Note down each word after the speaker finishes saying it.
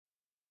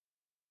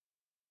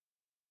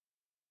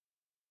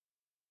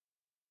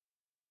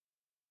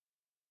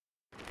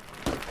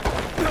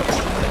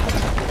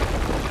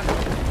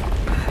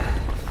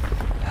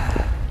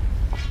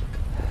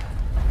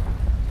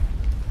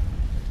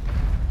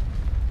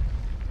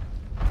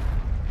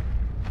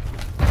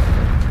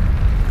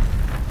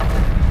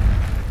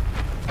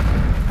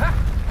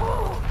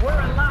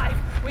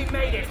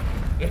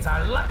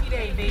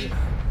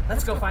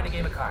Let's go find a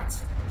game of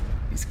cards.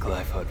 These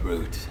Glyphod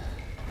roots,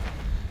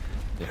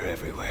 they're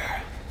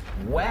everywhere.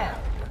 Well,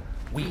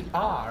 we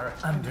are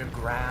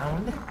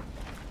underground.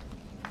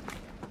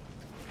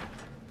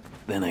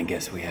 Then I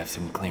guess we have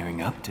some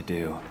clearing up to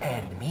do.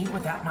 And me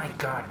without my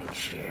gardening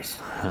shears.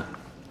 Huh.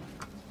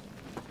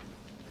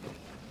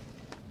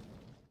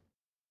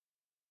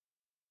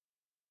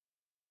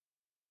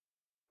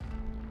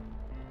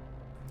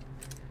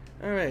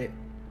 Alright,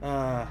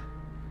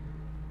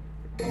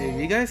 if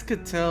you guys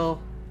could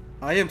tell,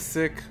 I am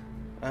sick.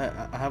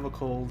 I have a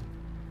cold.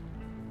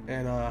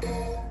 And,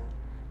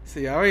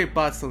 see, I already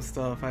bought some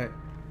stuff. I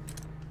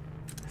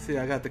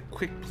got the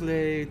quick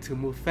play to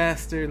move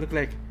faster. Look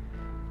like,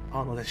 I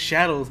don't know, the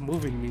shadows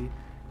moving me.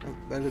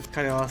 That looks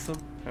kind of awesome.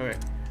 Alright.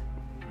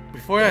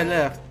 Before I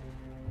left,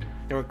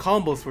 there were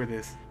combos for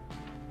this.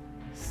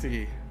 Let's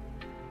see.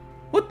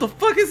 What the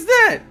fuck is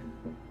that?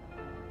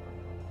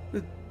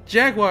 The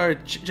Jaguar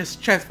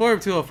just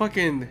transformed to a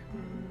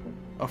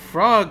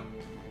frog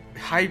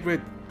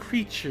hybrid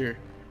creature.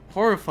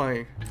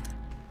 Horrifying.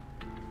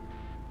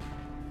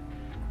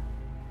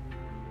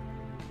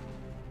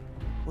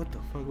 What the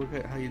fuck? Look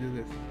at how you do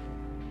this.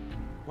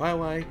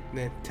 Y,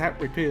 then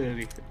tap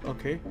repeatedly.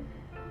 Okay.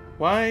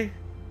 Y,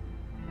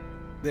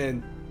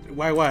 then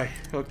Y.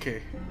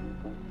 Okay.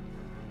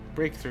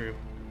 Breakthrough.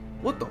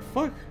 What the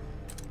fuck?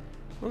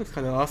 That looks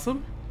kind of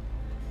awesome.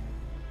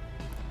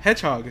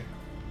 Hedgehog.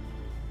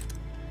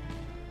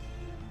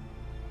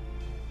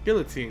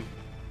 Guillotine.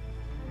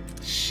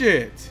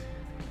 Shit.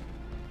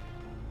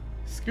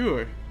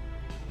 Skewer.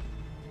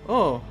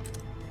 Oh.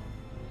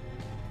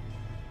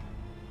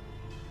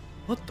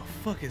 What the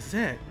fuck is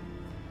that?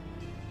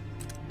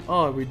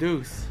 Oh,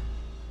 reduce.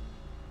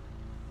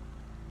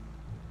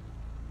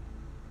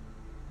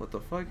 What the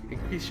fuck?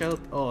 Increase shadow.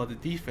 Oh, the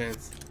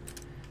defense.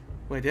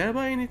 Wait, did I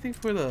buy anything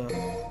for the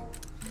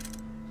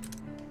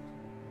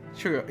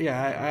trigger?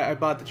 Yeah, I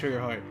bought the trigger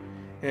heart.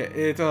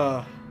 It's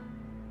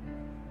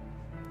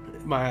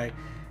my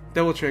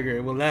double trigger.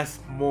 It will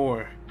last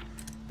more.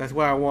 That's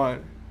what I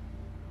want.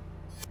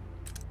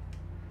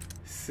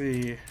 Let's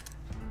see.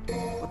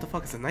 What the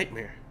fuck is a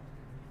nightmare?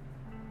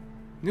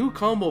 New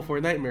combo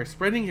for Nightmare,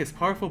 spreading his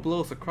powerful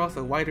blows across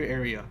a wider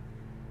area.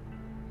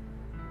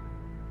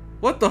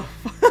 What the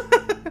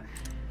fuck?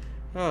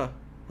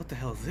 What the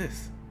hell is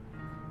this?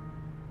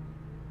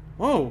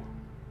 Whoa!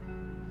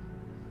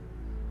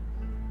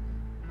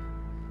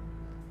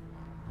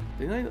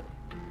 Didn't I?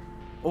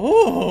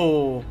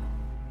 Oh!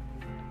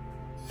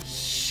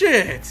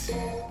 Shit!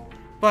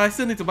 But I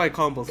still need to buy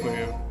combos for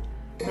him.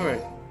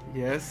 Alright,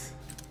 yes.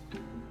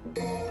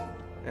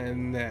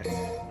 And that.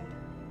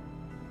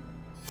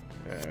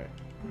 Alright.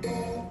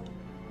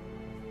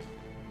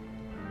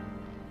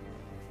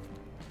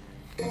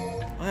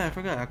 Oh yeah, I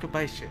forgot. I could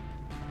buy shit.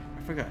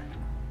 I forgot.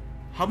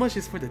 How much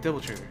is for the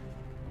double trigger?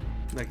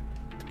 Like,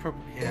 the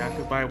purple. Yeah, I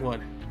could buy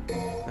one.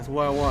 That's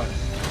what I want.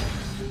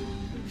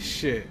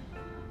 Shit.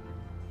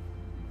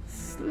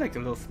 It's like a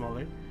little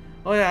smaller.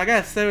 Oh yeah, I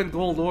got 7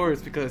 gold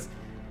ores because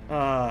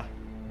I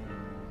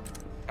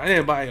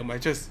didn't buy them. I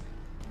just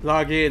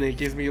log in and it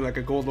gives me like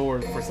a gold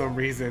ore for some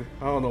reason.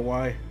 I don't know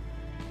why.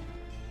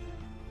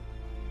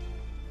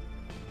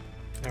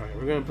 Alright,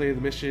 we're gonna play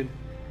the mission.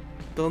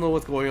 Don't know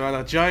what's going on.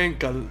 A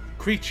giant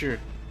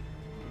creature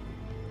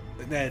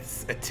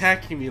that's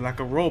attacking me like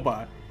a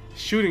robot,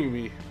 shooting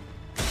me.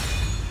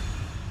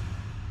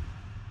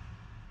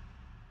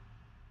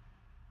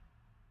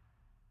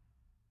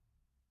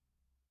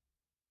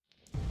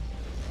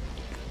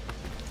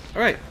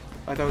 Alright,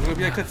 I thought it was gonna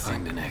be a cutscene.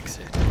 Find an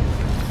exit.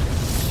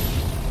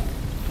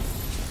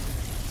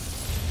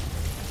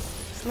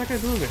 It's like I'm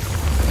doing this.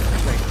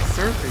 Like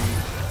surfing.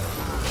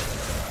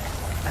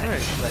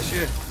 Alright,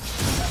 shit.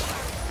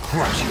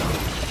 Crush you.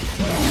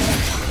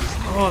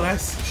 Oh,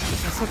 that's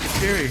fucking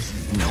scary.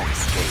 No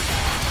escape.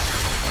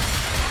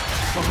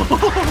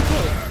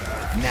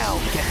 Now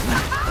get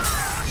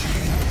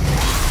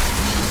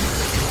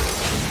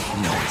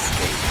no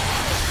escape.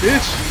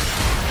 Bitch!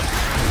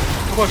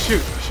 Come on,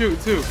 shoot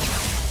too.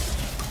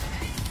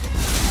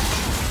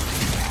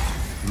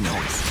 No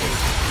escape.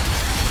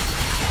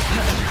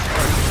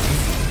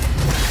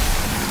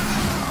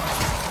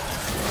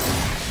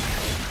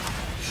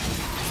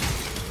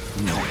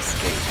 No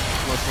escape.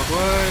 What? I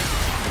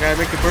gotta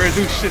make the bird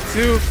do shit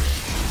too.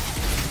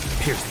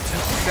 Pierce the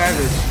tail.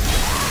 Savage.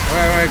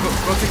 Alright,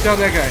 go take down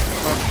that guy.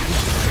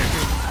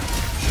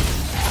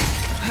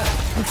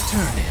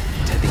 Return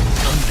to the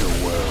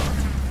underworld.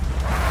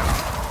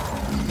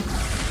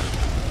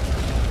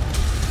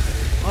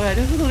 Oh yeah,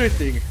 there's another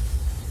thing.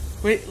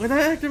 Wait, when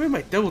I activate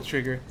my double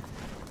trigger,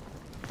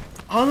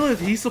 I don't know if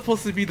he's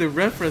supposed to be the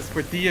reference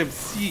for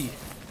DMC,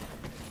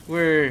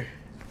 where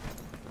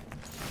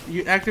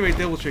you activate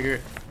double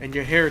trigger and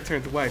your hair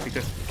turns white,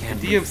 because in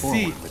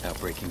DMC without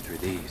breaking through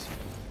these.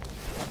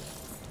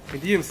 In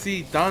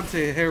DMC,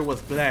 Dante's hair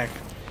was black,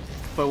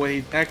 but when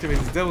he activates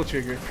his double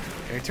trigger,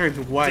 it turns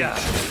white.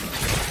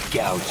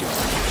 Gouge him.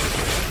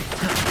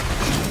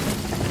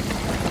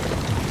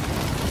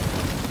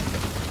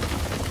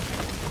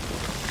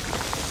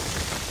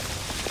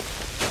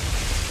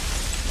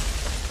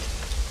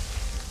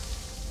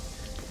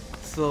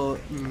 So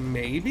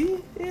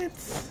maybe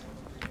it's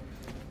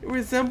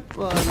trying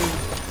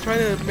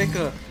to make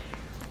a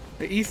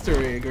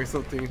Easter egg or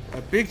something,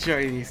 a big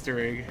giant Easter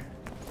egg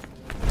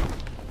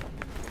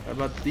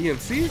about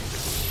DMC.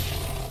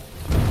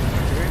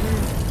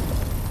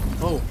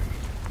 Oh,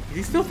 is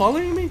he still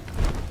following me?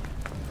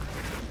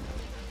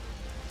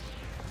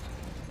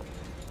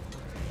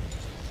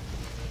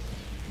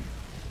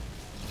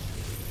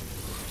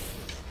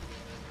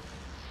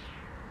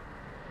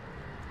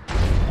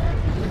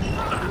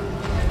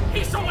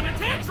 He's throwing a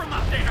tantrum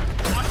up there!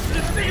 Watch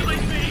the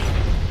ceiling, me!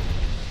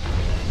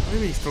 What do you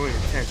mean he's throwing a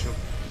tantrum?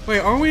 Wait,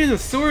 aren't we in the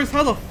sewers?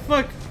 How the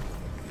fuck?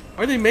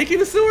 Are they making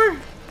the sewer?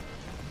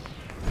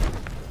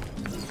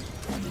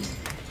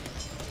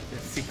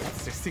 There's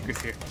secrets. There's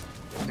secrets here.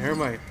 Never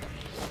mind.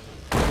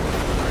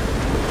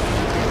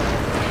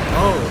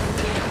 Oh.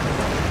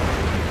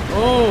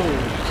 Oh.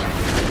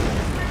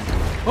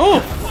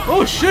 Oh.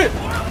 Oh shit.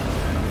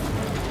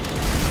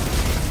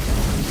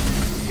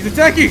 He's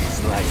attacking.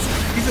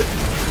 He's a.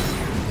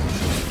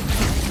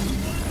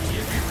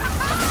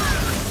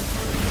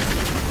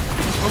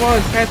 Come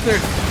on, Panther.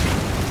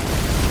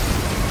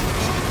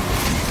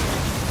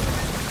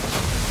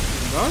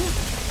 Done?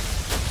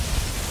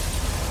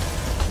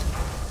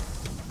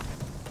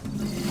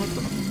 What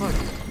the fuck?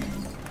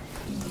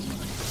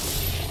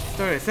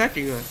 Started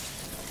attacking us.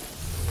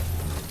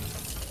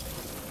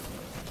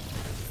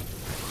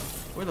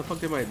 Where the fuck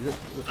did my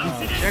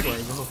Jaguar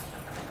go?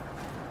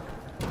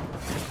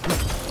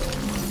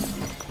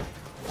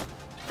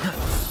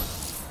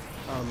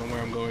 I don't know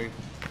where I'm going.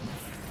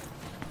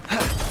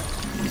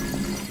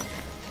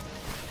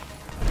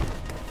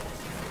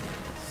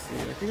 See,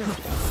 I think I have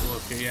to go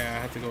up here. Yeah, I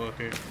have to go up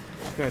here.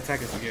 He's gonna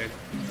attack us again.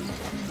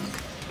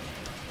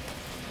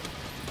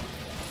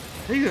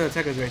 I think he's gonna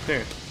attack us right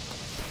there.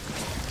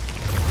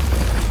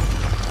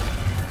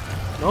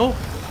 No?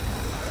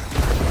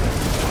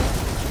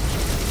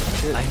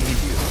 Shit. I need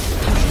you.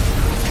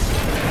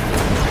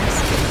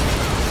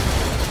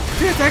 Is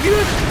he attacking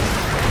us?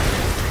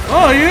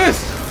 Oh, yes!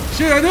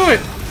 Shit, I knew it!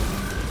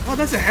 Oh,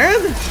 that's a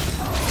hand?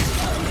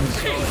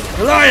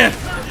 Goliath!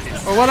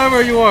 Or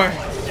whatever you are.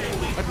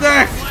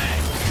 Attack!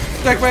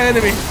 Attack my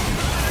enemy!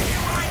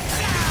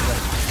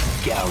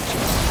 Gouge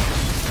him.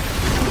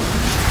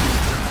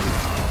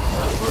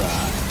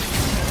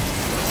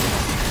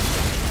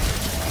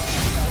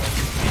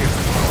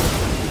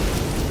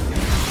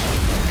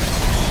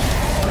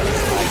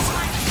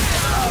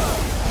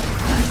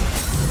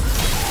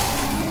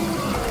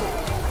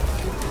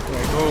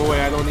 Alright, go away,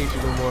 I don't need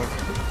you no more.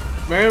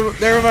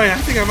 Never mind, I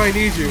think I might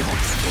need you.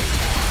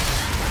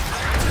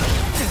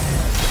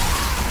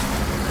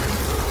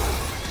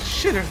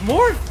 Shit, there's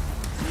more?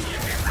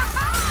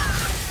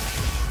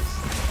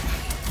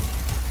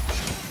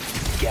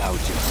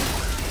 Gouge him.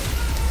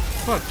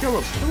 Fuck,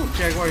 kill him,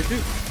 Jaguar,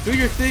 do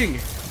your thing.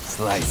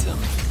 Slice him.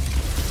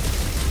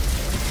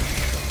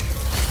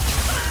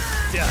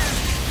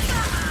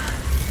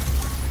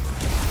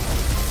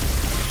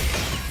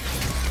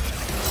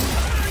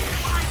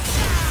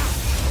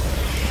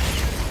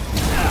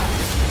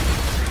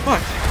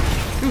 Fuck,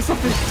 do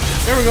something.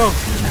 There we go.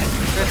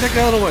 Yeah, take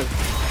the other one.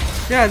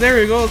 Yeah, there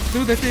we go.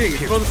 Do the thing.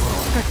 Go to,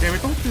 God damn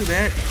it! Don't do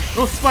that.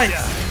 No spikes.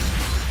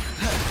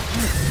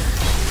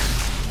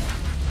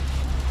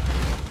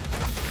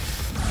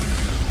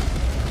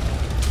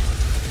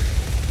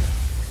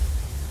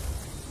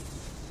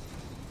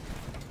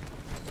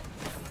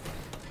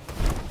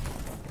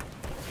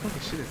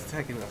 Fucking shit is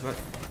attacking us.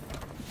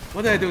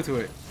 What did I do to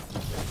it?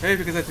 Maybe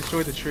because I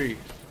destroyed the tree.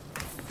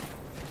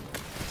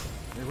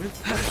 Hey, where's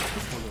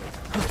this one go?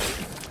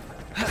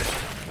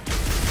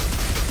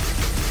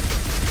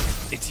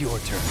 It's your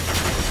turn.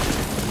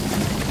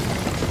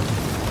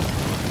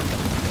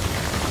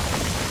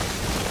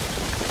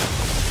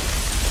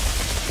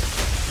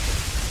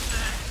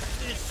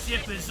 This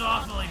ship is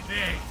awfully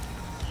big.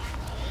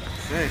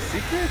 Is that a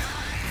secret?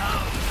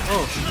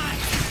 Oh.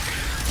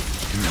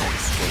 No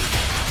escape.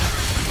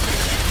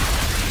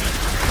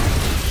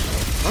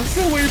 I'm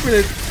still waiting for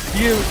the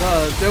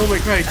Devil May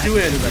Cry 2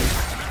 anime.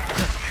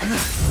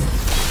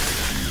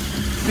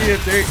 See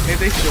if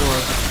they show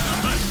up.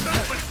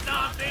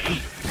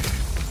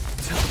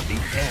 The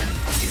end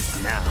is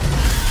now.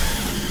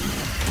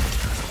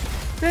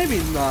 Maybe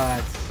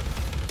not.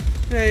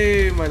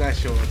 They might not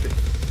show up.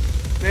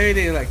 Maybe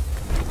they like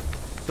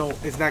don't.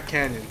 It's not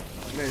canon.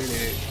 Maybe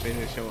they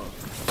didn't show up.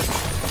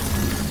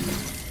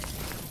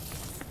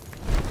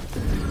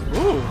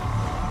 Ooh.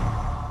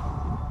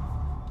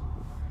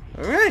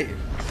 All right.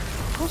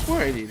 How much more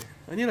I need?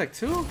 I need like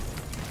 2.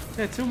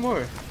 Yeah, 2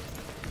 more.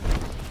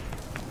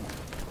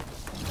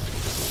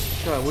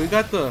 God, we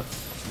got the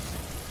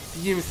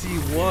DMC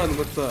 1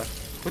 with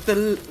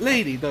the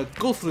lady, the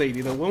ghost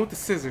lady, the one with the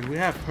scissors. We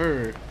have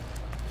her.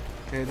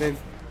 And then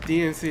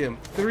DMC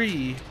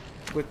 3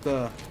 with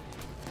the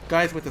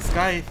guys with the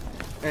sky,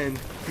 and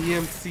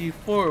DMC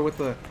 4 with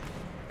the.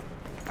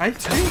 I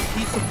think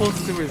he's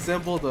supposed to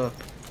resemble the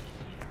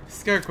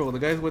Scarecrow, the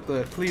guys with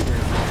the cleavers.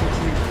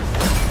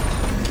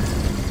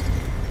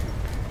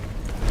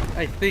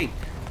 I think.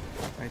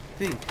 I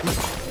think.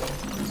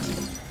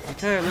 He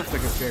kind of looks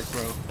like a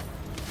scarecrow.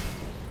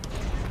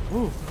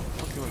 Ooh,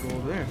 okay, I'll go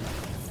over there.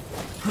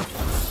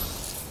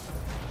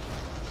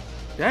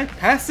 Did I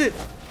pass it?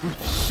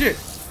 Shit.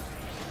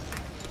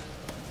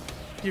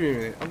 Give me a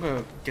minute. I'm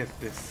gonna get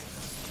this.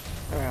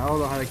 Alright, I don't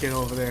know how to get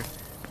over there.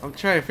 I'm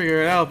trying to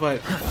figure it out,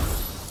 but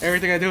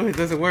everything I do, it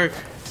doesn't work.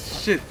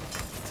 Shit.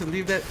 To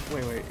leave that.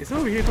 Wait. It's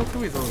over here. Don't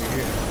tell me it's over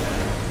here.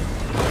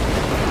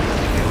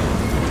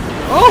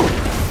 Oh!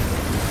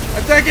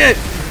 Attack it!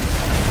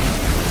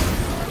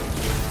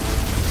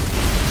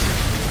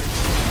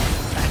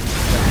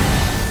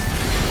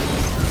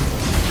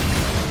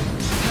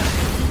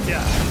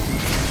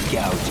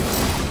 Gouge him.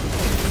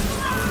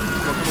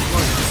 Come on.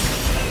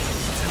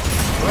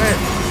 What?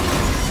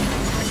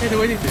 I can't do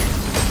anything.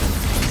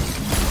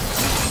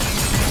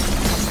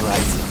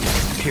 Slice him.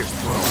 Pierce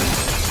through him.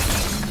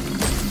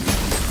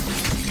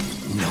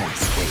 No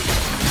escape.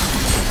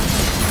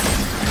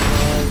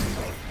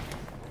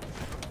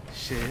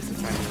 Shit, this is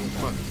tiny.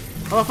 Fuck.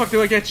 How the fuck do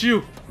I get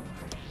you?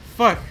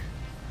 Fuck.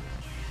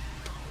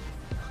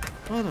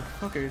 What the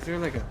fuck? Is there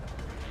like a...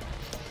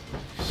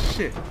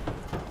 Shit.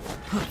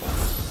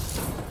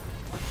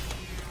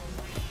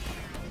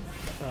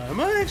 Am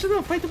I actually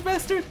gonna fight the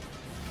bastard?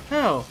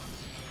 How?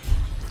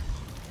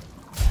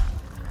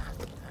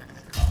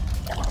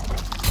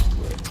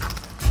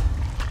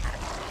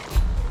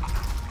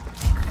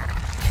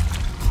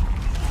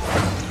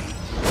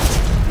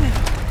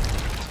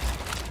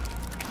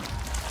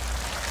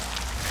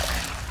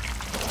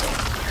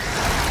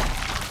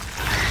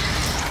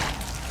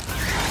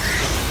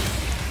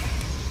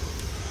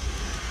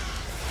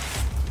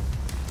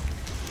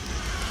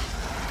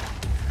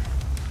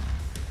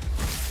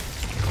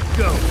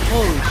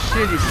 Holy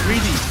shit, you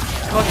greedy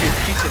fucking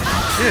piece of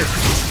shit.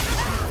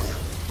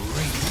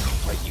 Reap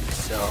what you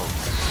sow.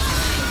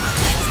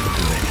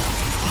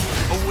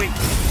 Oh, wait.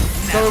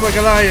 Summon my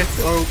Goliath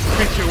or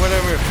creature,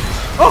 whatever.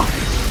 Oh!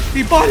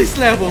 He body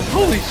slammed him!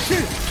 Holy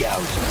shit!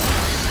 Gouge him.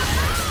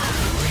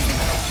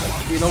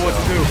 You know what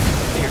to do.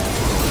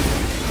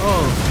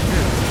 Oh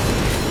shit.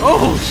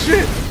 Oh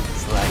shit!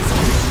 Slice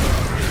him.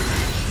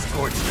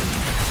 Scorch him.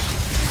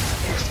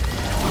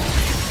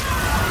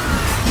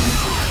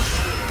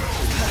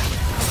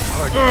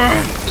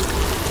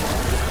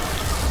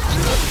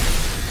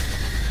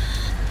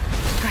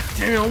 God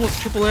damn it, almost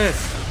triple S.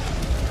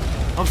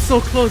 I'm so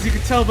close, you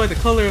can tell by the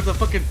color of the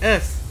fucking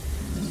S.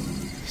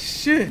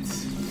 Shit.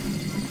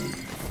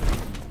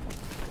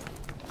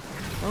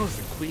 That was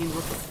the queen,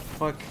 what the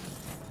fuck?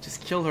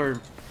 Just kill her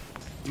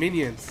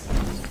minions.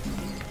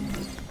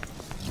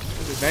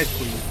 That's a bad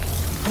queen.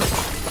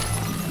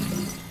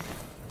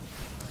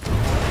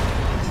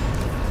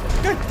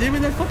 God damn it,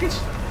 that fucking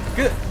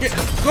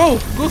go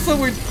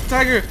somewhere,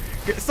 Tiger.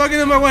 Stop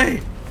getting in my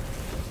way.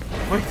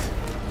 Wait,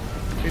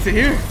 is it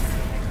here?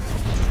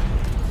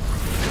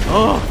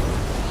 Oh,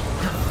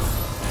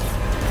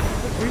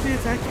 where's he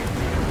attacking?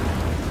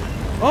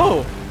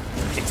 Oh,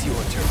 It's your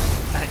turn.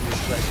 At your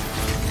pleasure.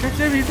 God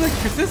damn it, he's like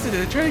persistent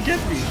and trying to get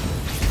me.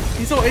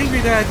 He's so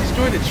angry that I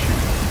destroyed the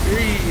tree.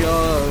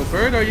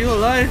 Bird, are you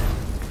alive?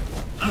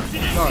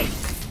 God.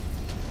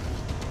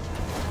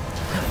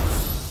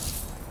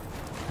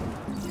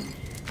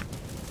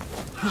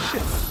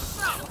 Shit.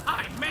 So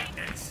high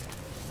maintenance.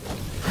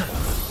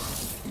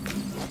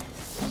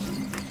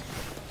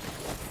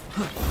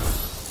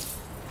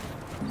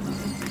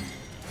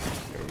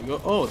 There we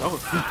go. Oh, that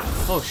was.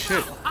 Oh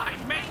shit. High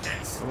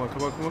maintenance. Come on.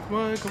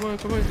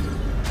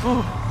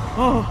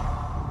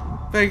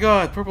 Oh. Thank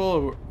God.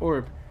 Purple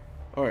orb.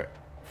 Alright.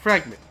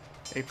 Fragment.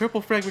 A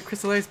purple fragment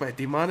crystallized by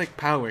demonic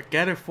power.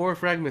 Gather 4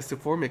 fragments to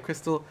form a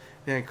crystal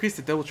and increase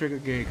the double trigger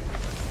gauge.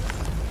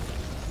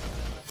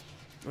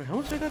 Wait, how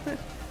much I got that?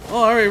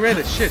 Oh, I already read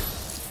it. Shit.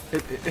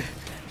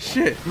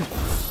 Shit.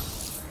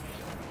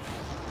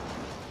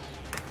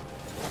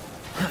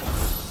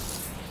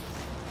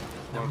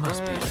 There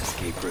must be an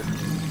escape route.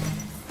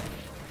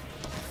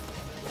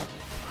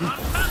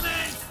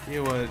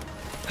 You know what?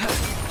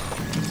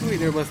 Wait,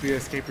 there must be an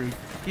escape route.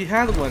 He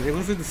had one. It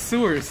was in the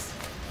sewers.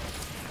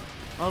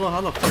 I don't know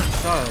how the fuck he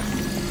saw it.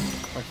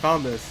 I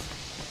found this.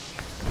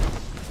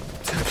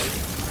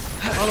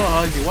 I don't know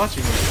how you're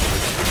watching it.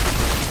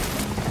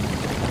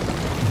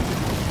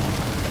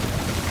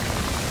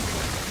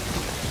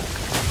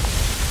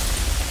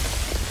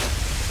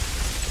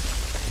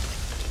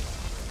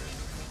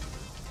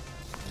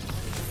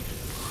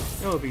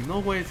 There would be no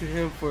way to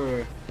him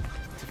to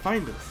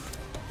find us.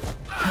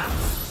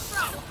 So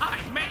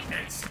high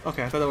maintenance.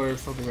 Okay, I thought there was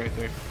something right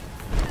there.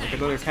 Like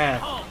another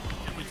path. Oh,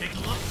 can we take a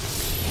look?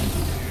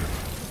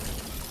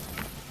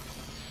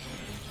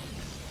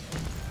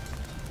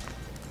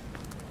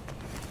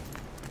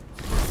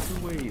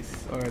 2 ways.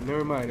 Alright,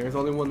 never mind. There's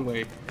only one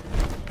way.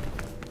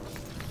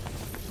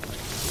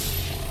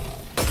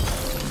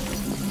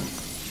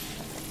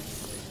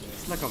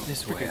 It's like I'm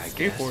This way, freaking I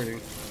guess.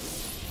 skateboarding.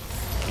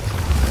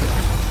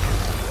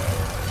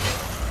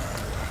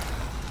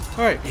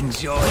 Alright.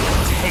 Enjoy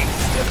the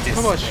taste of this.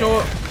 Come on, show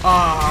up.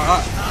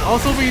 I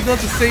was hoping he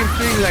does the same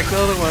thing like the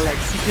other one. Like,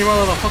 he came out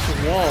of the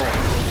fucking wall.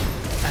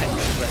 At your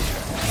pleasure.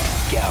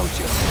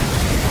 Gouge him.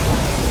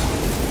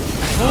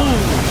 Oh,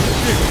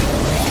 shit.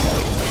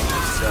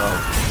 So.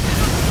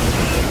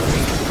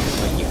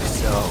 When you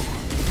sow.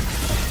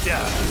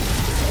 Die.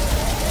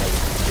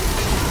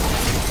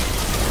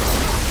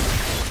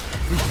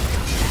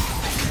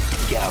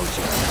 Gouge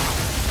him.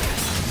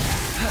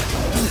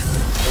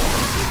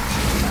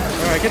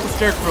 Alright, get the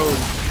scarecrow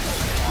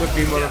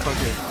looking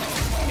motherfucker.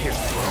 Here's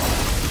the roll.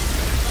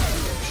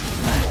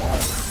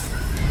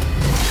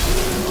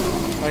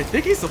 I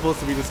think he's supposed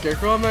to be the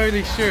scarecrow, I'm not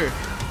really sure.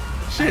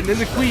 Shit, and then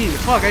the queen.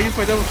 Fuck, I used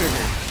my double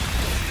trigger.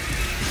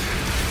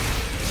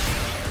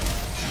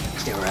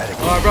 Eradicate.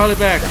 Oh, I brought it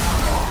back.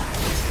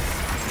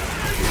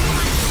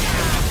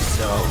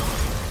 So.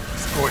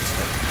 Scorch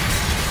them.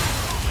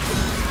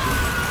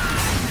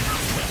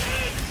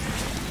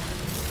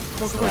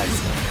 Come on, come on.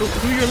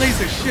 Do your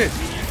laser, shit.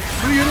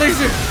 Do your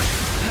laser.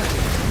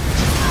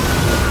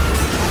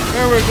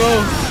 There we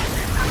go.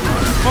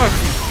 Fuck.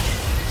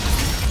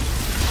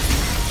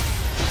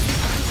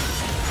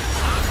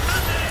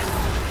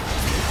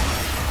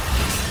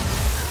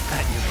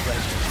 At your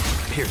pleasure.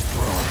 Pierce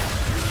through.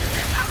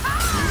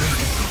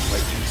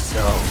 Like you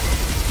sow.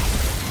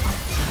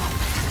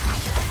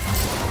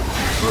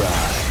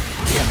 Right.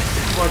 Damn it.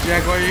 Come on,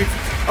 Jack, why are you?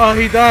 Oh,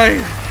 he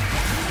died.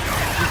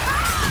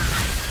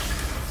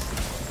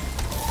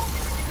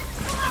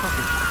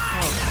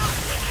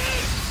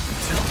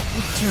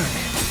 Return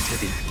to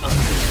the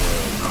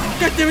underworld.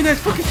 God damn it, that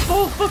fucking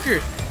small fucker.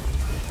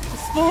 The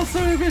small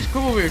son of a bitch.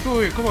 Come over here, come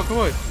over here. Come on, come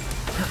on.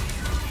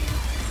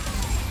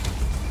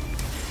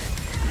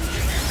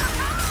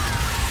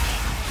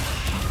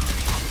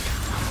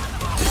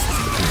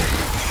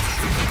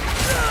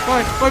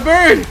 My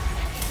bird!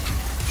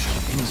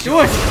 Come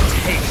on!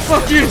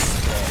 Fuck you!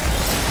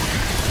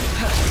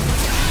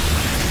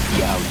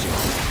 Gouge him.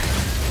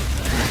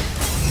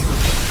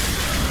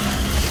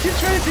 He's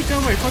trying to take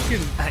down my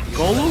fucking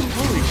golem?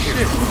 Holy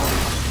shit.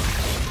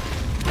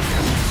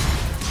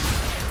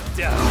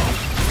 Down.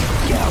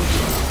 Gouge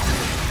him.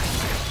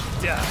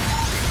 Down.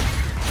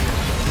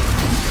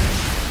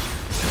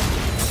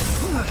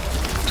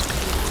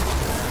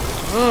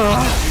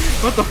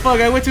 What the fuck?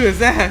 I went to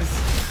his ass.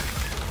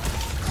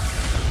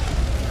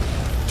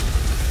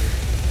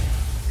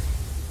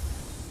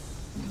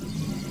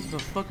 What the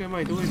fuck am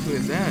I doing to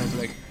his ass?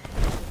 Like,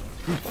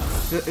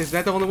 is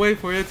that the only way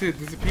for it to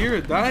disappear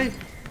or die?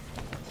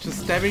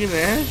 Just stabbing in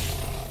the ass?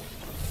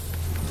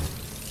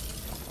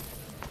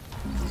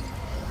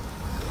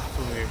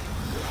 Over here.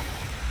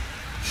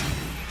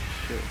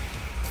 Shit.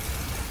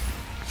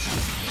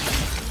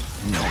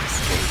 No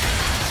escape.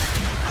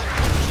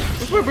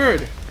 Where's my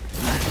bird?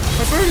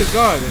 My bird is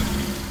gone.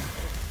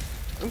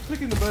 I'm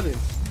clicking the button.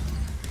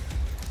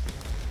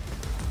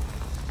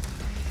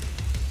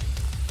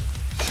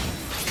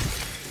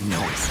 No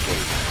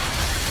escape.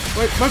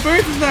 Wait, my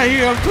bird is not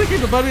here. I'm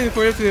clicking the button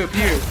for it to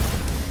appear.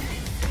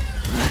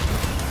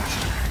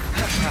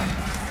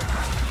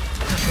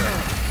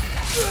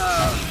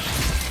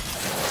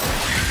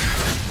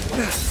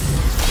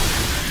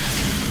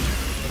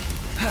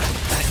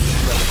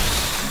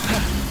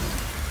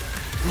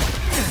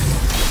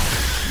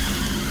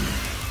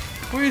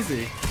 Where is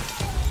he?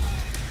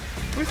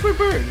 Where's my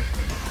bird?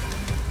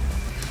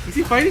 Is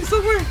he fighting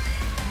somewhere?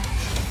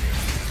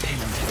 Pin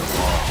him to the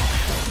wall.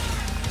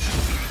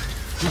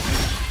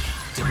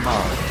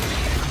 Demolish.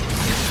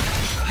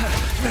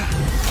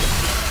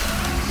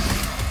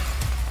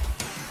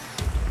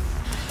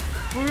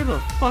 Where the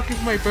fuck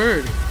is my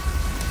bird?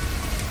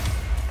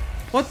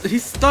 What?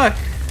 He's stuck.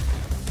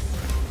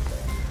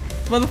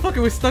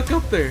 Motherfucker was stuck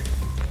up there.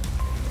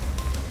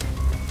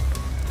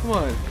 Come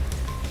on.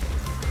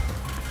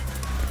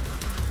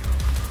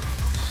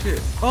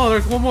 Shit. Oh,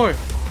 there's one more.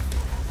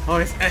 Oh,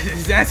 his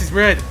ass is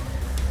red.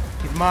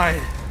 He's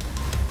mine.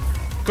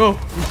 Go.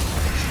 Pin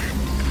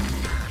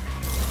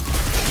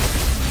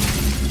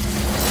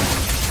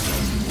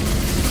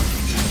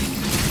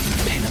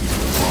him to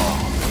the wall.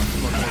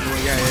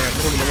 Yeah.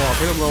 Put him on the wall.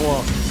 Put him on the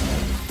wall.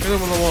 Put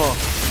him on the wall.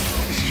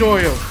 Destroy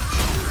him.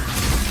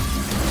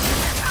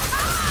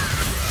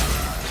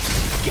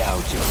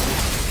 Gouge him.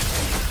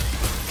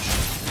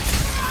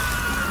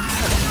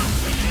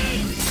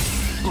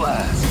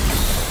 Blast.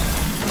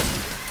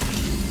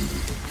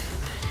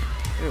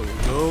 There we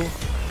go.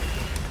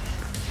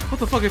 What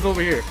the fuck is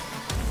over here?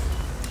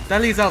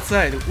 That leads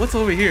outside. What's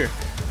over here?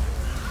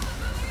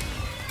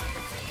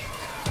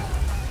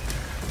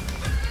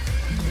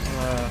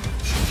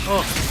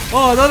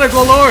 Oh, another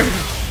Golord!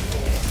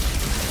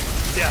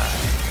 Die.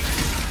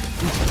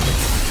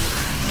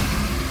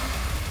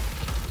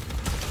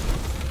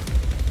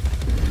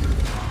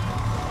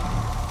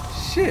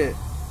 Shit.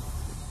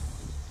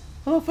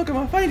 How the fuck am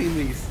I fighting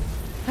these?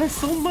 That's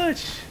so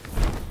much.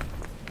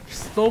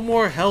 There's no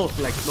more health,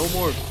 like no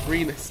more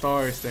green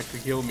stars that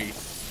could heal me.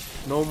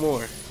 No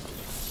more.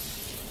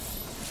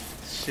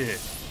 Shit.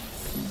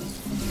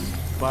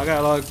 But I got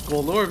a lot of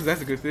gold orbs,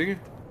 that's a good thing.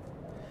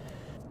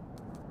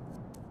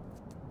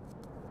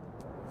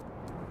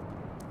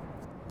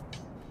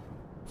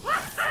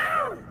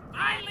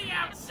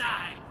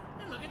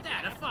 Look at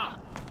that, a phone.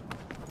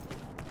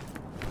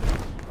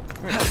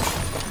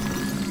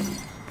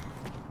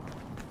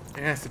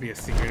 There has to be a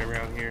secret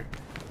around here.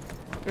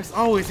 There's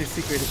always a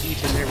secret in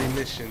each and every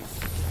mission.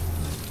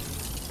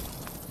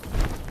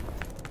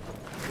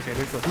 Okay,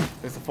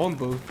 there's a phone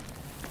booth.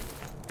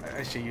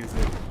 I should use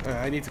it.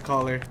 I need to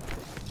call her.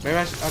 Maybe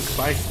I could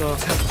buy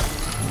stuff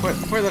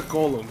for the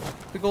golem.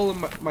 The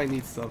golem might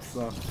need stuff.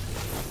 So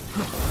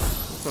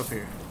what's up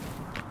here?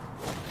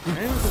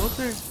 Anyone go up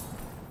there?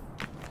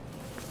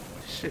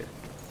 Shit.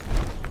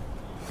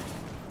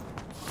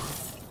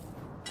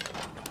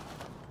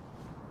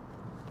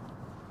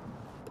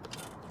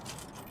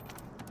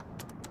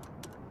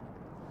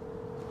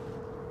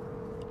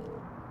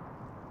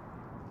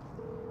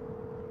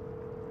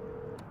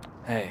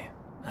 Hey,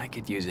 I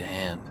could use a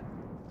hand.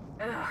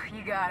 Ugh,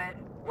 you got it.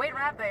 Wait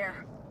right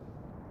there.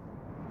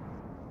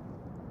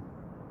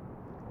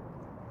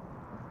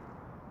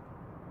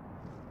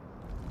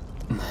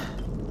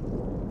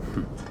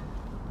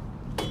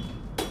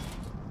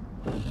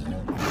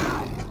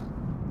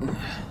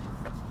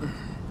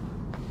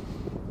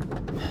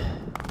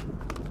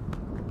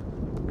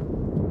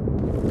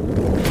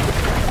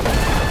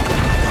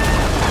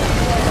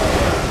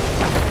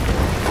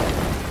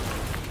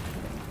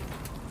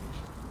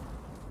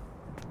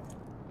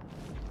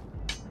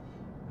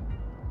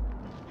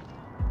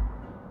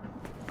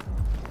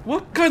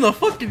 What kind of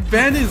fucking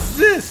van is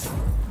this?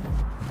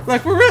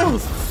 Like, for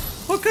reals?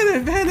 What kind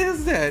of van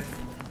is that?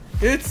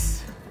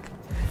 It's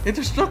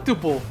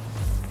indestructible.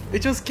 It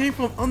just came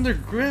from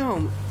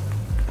underground.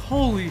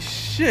 Holy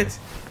shit.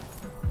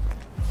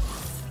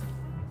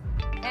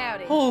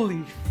 Howdy.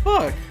 Holy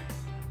fuck.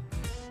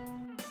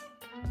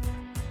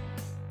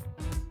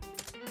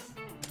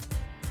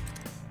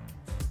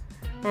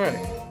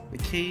 Alright. The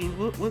cane.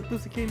 What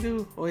does the cane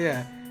do? Oh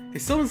yeah.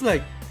 It summons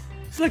like.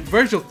 It's like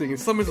Virgil thing. It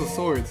summons the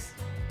swords.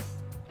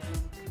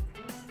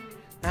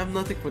 I have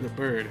nothing for the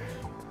bird.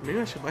 Maybe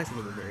I should buy some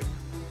of the bird.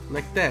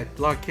 Like that.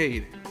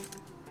 Blockade.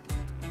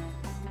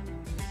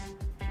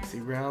 See,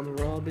 round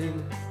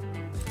robin.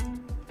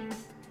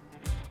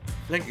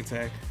 Flank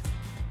attack.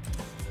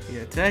 He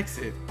attacks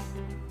it.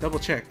 Double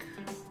check.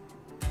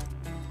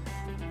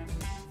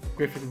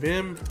 Griffin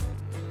Vim.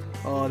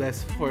 Oh,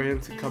 that's for him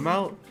to come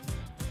out.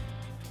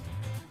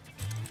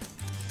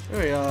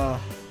 Alright,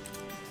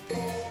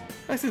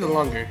 I see the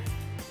longer.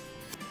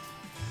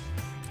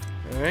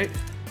 Alright.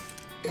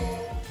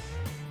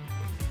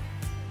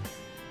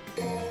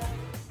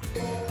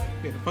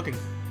 Yeah, the fucking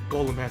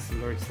golem has to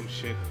learn some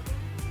shit.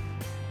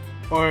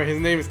 Or his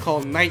name is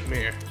called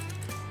Nightmare.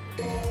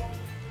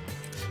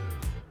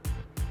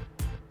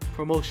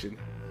 Promotion.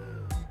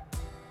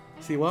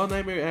 See, while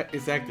Nightmare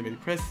is activated,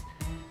 press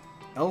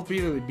LB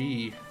to the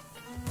B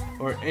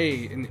or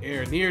A in the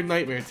air near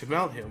Nightmare to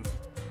mount him.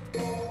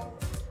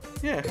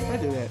 Yeah, I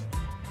do that.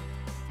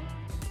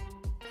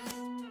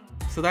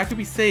 So that I could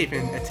be safe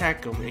and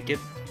attack him and get,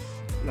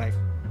 like,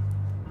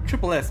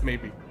 triple S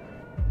maybe.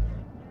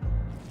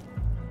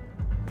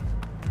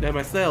 That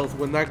my cells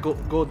would not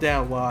go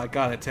down while I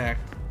got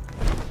attacked.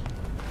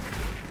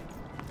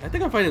 I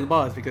think I'm fighting the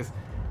boss because...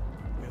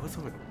 Wait, what's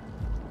over there?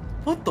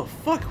 What the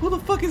fuck? Who the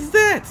fuck is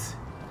that?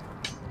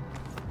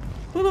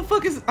 Who the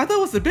fuck is... I thought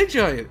it was the big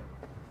giant.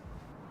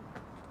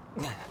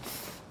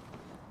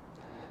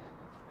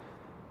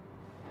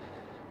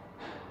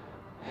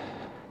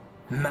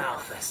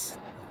 Malthus.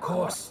 Of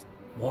course.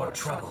 More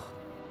trouble.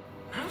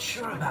 Not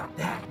sure about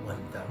that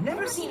one, though.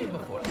 Never seen it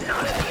before.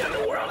 Not in the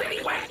underworld,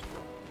 anyway.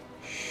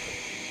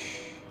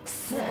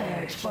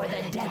 Search for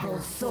the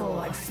Devil's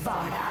Sword,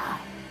 Sparta.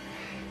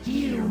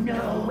 You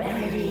know where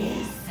it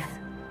is.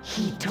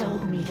 He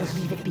told me to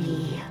leave it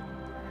be,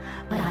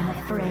 but I'm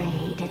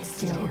afraid it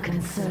still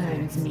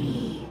concerns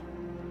me.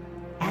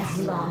 As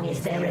long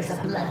as there is a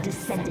blood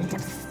descendant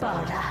of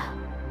Sparta,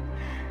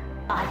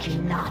 I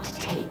cannot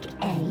take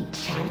any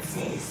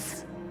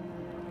chances.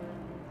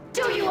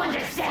 Do you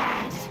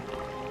understand?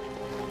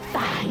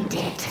 Find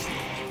it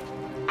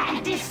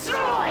and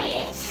destroy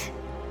it.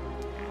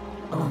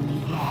 Only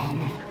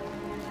then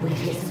will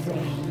his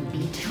reign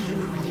be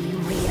truly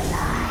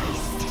realized.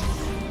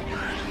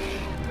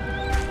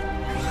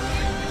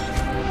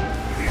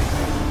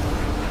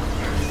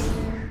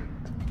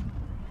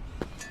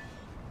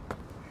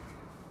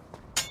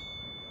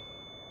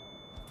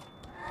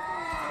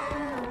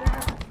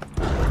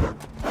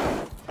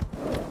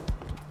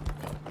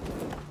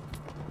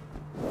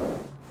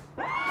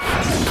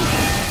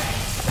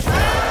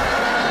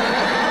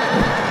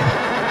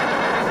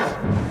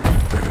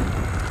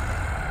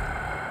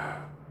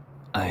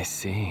 I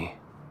see.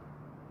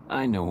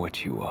 I know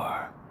what you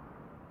are.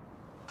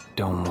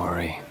 Don't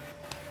worry.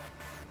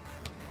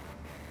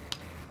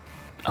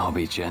 I'll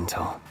be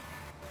gentle.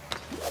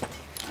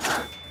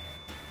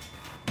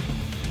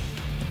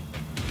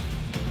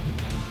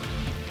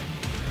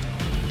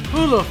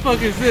 Who the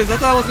fuck is this? I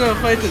thought I was gonna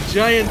fight the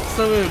giant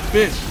son of a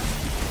bitch.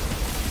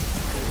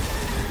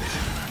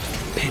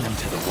 Pin him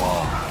to the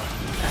wall.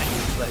 At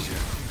your pleasure.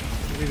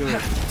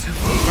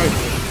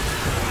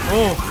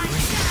 Oh.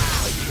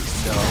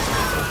 So.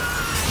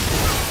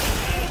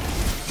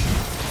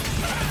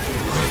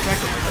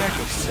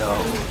 so.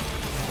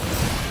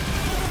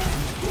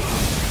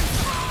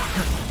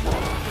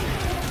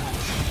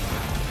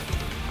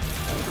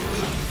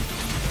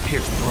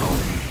 Pierce through.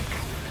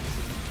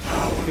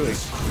 Do it.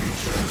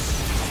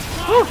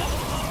 Oh,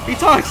 he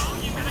talks!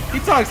 He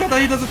talks! I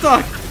thought he doesn't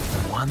talk!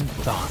 One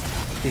thought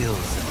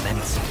fills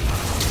immensity.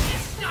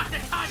 Not the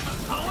time for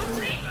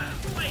poetry.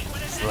 Wait,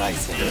 what is it?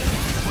 Slicing.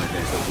 Where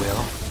there's a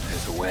will,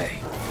 there's a way.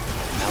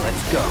 Now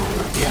let's go.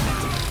 Damn it.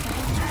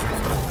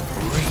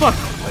 Fuck!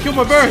 Kill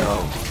my bird!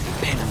 So,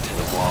 pin him to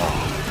the wall.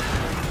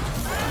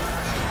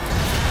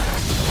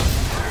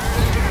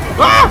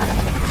 Ah!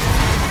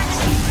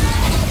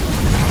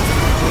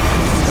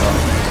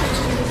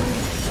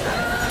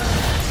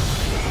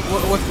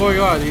 What's going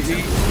on? What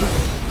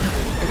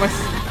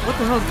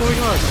the hell is going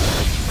on?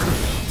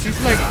 He's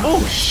like,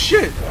 oh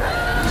shit!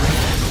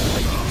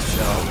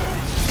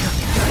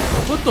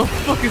 What the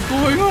fuck is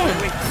going on?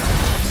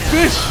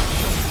 Bitch!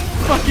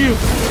 Fuck you!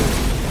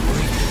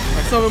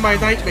 I summon my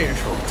nightmare.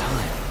 Control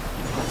time.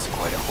 That's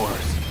quite a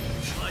horse.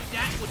 But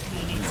that would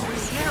mean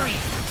it's scary.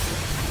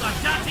 Like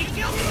Dante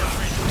killed it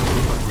already. A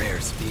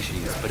rare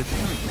species, but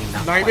apparently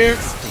not Nightmare,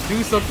 quite extinct.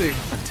 do something.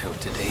 Until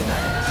today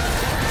night.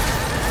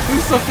 Do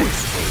something.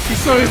 He's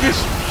summoning this.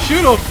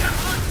 Shoot him! I'll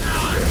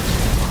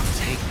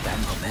take that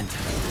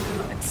momentum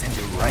and send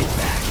it right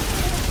back.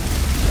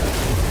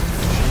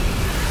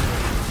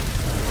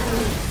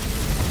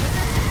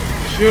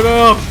 Shoot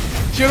him!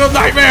 Shoot him,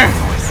 Nightmare!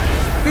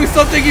 Do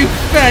something, you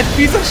fat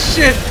piece of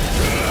shit!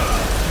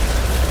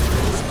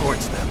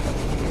 Scorch them.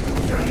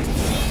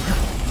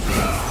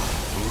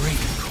 Reap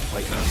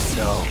what you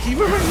sow. He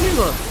reminds me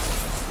of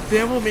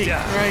Devil May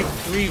Cry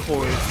 3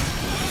 horse.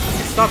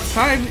 It stops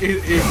time.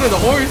 Is it a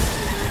horse?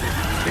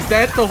 Is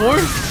that the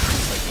horse?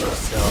 What you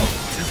sow.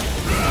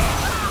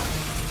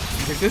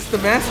 Is this the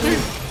master?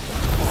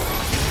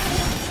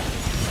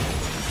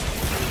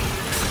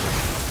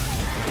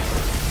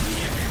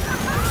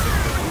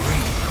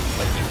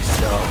 What you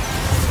sow.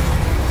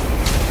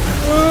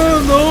 Oh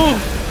no!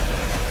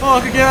 Oh, I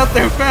can get out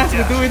there fast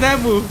with doing that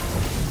move.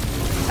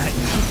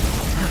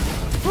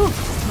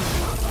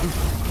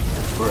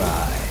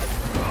 Right.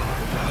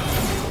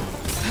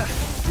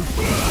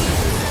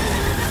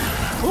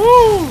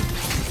 Woo!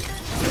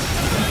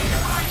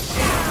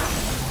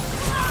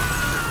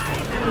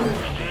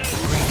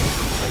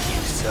 What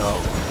you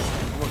sow.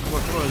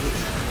 Come on.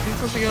 Do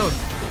something else.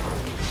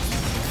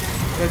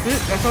 That's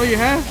it? That's all you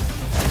have?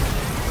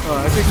 Oh,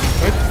 I think.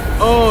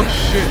 Oh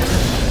shit!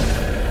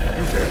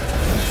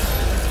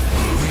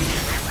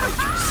 What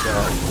you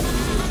sow.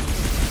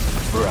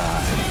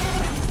 Right.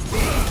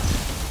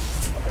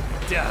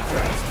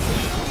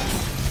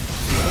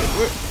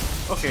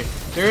 Okay,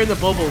 they're in the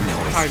bubble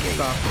time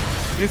stop.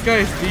 This guy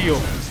is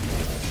Dio.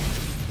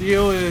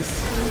 Dio is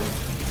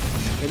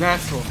an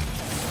asshole.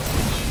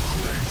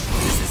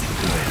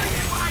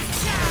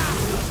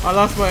 I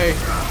lost my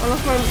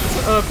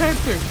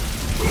panther.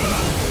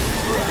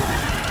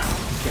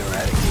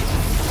 Eradicate.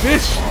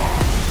 Bitch!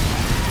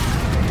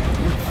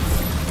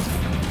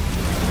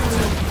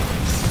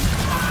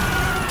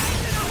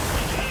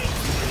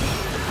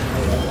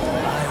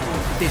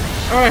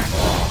 Alright,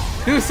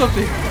 do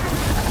something.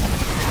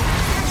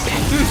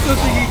 Do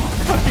something, you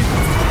fucking...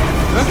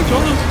 Can I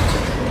control him?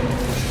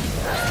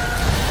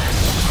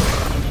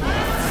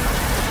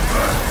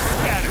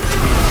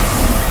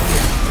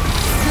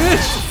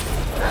 Bitch!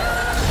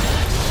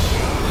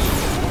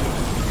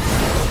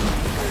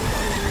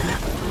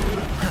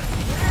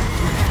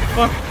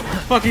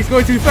 Fuck, he's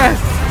going too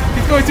fast!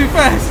 He's going too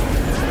fast!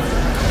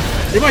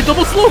 Am I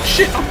double slow?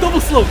 Shit, I'm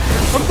double slow!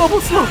 I'm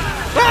double slow!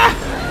 Ah!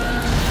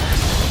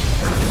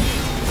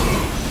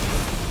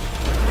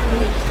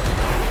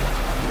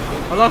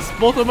 I lost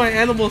both of my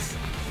animals.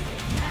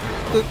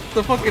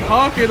 The fucking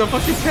hawk and the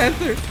fucking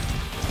panther.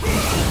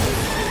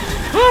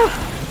 Ah!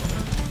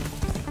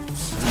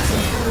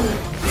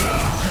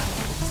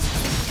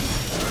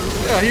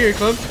 Yeah, here it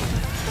comes.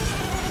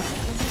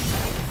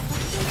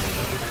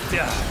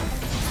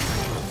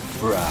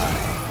 Right.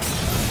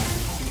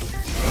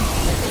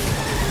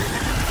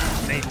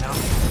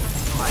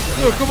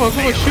 Dude, come on,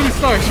 shooting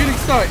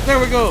star, there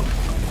we go.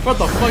 What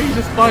the fuck, he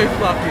just body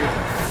flopped here.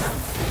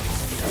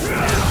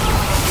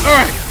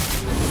 Alright.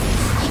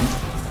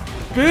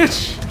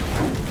 Bitch.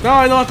 Now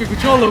I know I can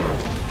control him.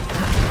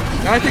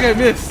 I think I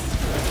missed.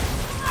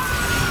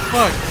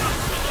 Fuck.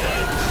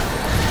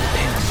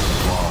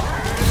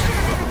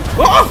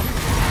 Oh!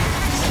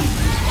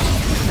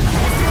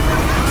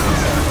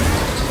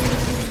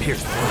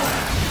 Pierce through.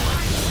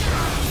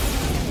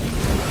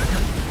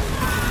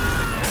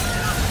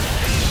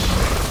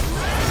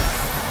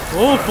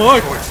 Oh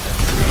fuck!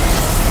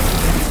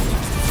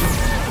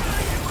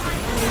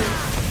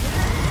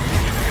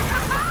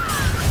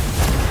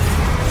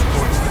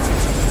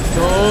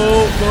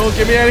 No,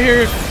 get me out of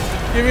here!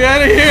 Get me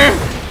out of here!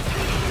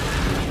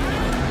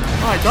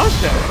 Oh, I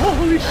dodged that. Oh,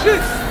 holy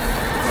shit!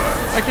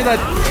 I cannot...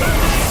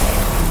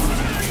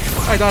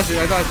 I dodged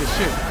it,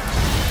 shit.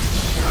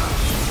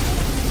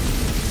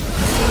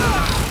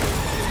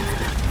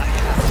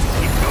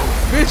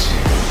 Bitch!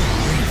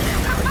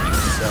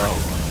 So.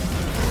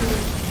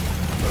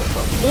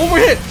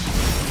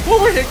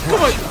 hit.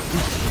 Come on.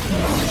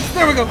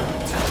 There we go.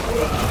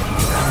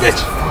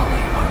 Bitch.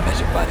 Are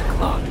measured by the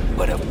clock,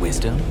 but of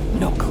wisdom,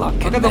 no clock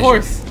can Look at the measure.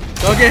 horse.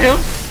 Go get him.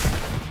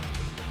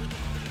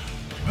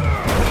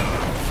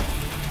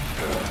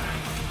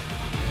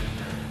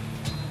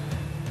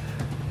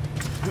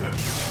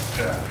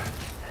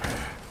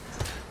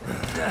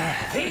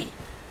 Hey,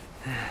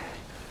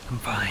 I'm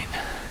fine.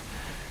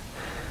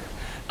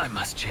 I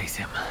must chase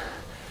him.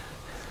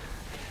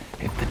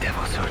 If the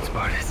Devil Sword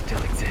Sparta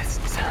still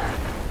exists,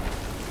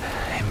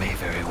 it may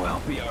very well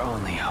be our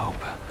only hope.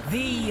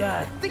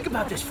 think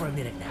about this for a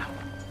minute now.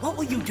 What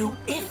will you do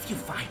if you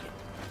find it?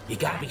 You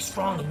gotta be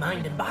strong in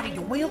mind and body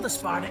to wield the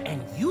Sparta,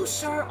 and you,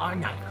 sir, are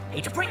not.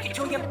 Hate to break it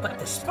to you, but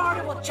the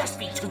Sparta will just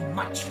be too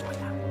much for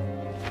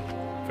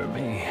you. For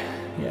me,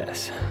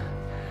 yes.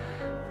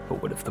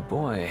 But what if the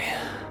boy,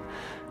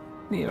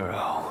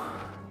 Nero?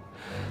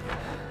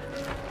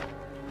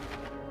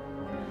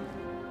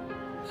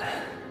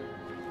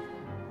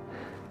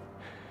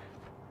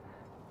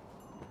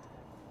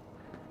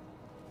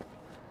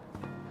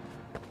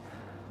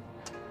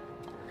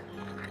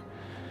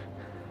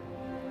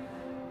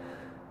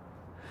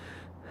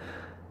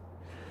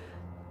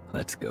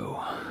 Let's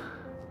go.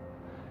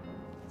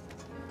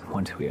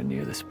 Once we are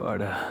near the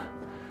Sparta,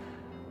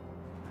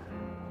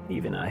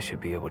 even I should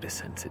be able to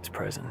sense its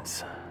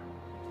presence.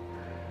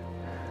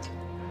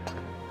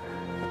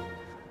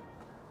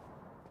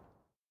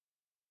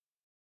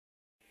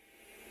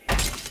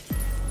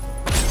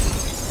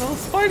 So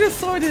Sparta's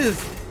sword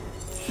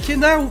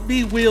cannot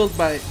be wielded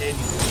by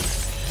anyone,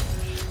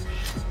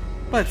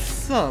 but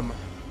some,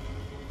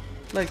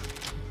 like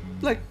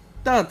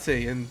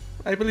Dante and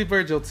I believe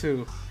Virgil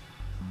too.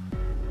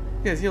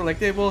 Yes, you know, like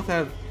they both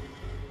have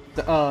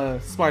the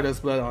Sparta's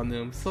blood on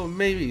them, so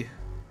maybe.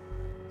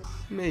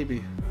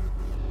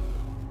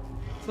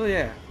 So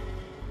yeah,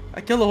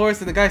 I killed the horse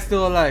and the guy's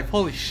still alive.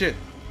 Holy shit!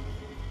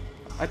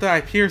 I thought I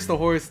pierced the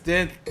horse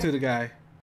dead to the guy.